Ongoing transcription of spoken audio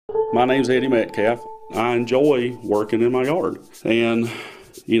My name's Eddie Metcalf. I enjoy working in my yard. And,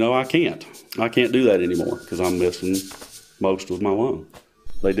 I can't do that anymore because I'm missing most of my lung.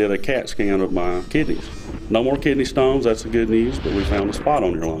 They did a CAT scan of my kidneys. No more kidney stones, that's the good news, but we found a spot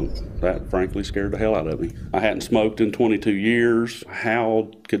on your lung. That frankly scared the hell out of me. I hadn't smoked in 22 years. How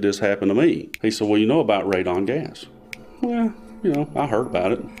could this happen to me? He said, well, you know about radon gas. Well, I heard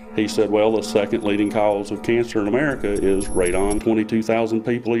about it. He said, well, the second leading cause of cancer in America is radon. 22,000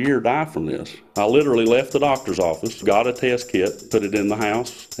 people a year die from this. I literally left the doctor's office, got a test kit, put it in the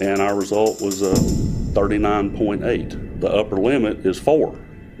house, and our result was 39.8. The upper limit is 4.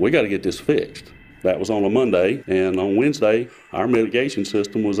 We got to get this fixed. That was on a Monday, and on Wednesday, our mitigation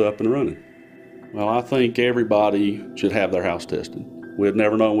system was up and running. Well, I think everybody should have their house tested. We'd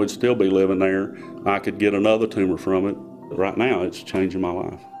never known we'd still be living there. I could get another tumor from it. But right now, it's changing my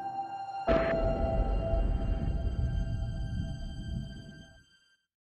life.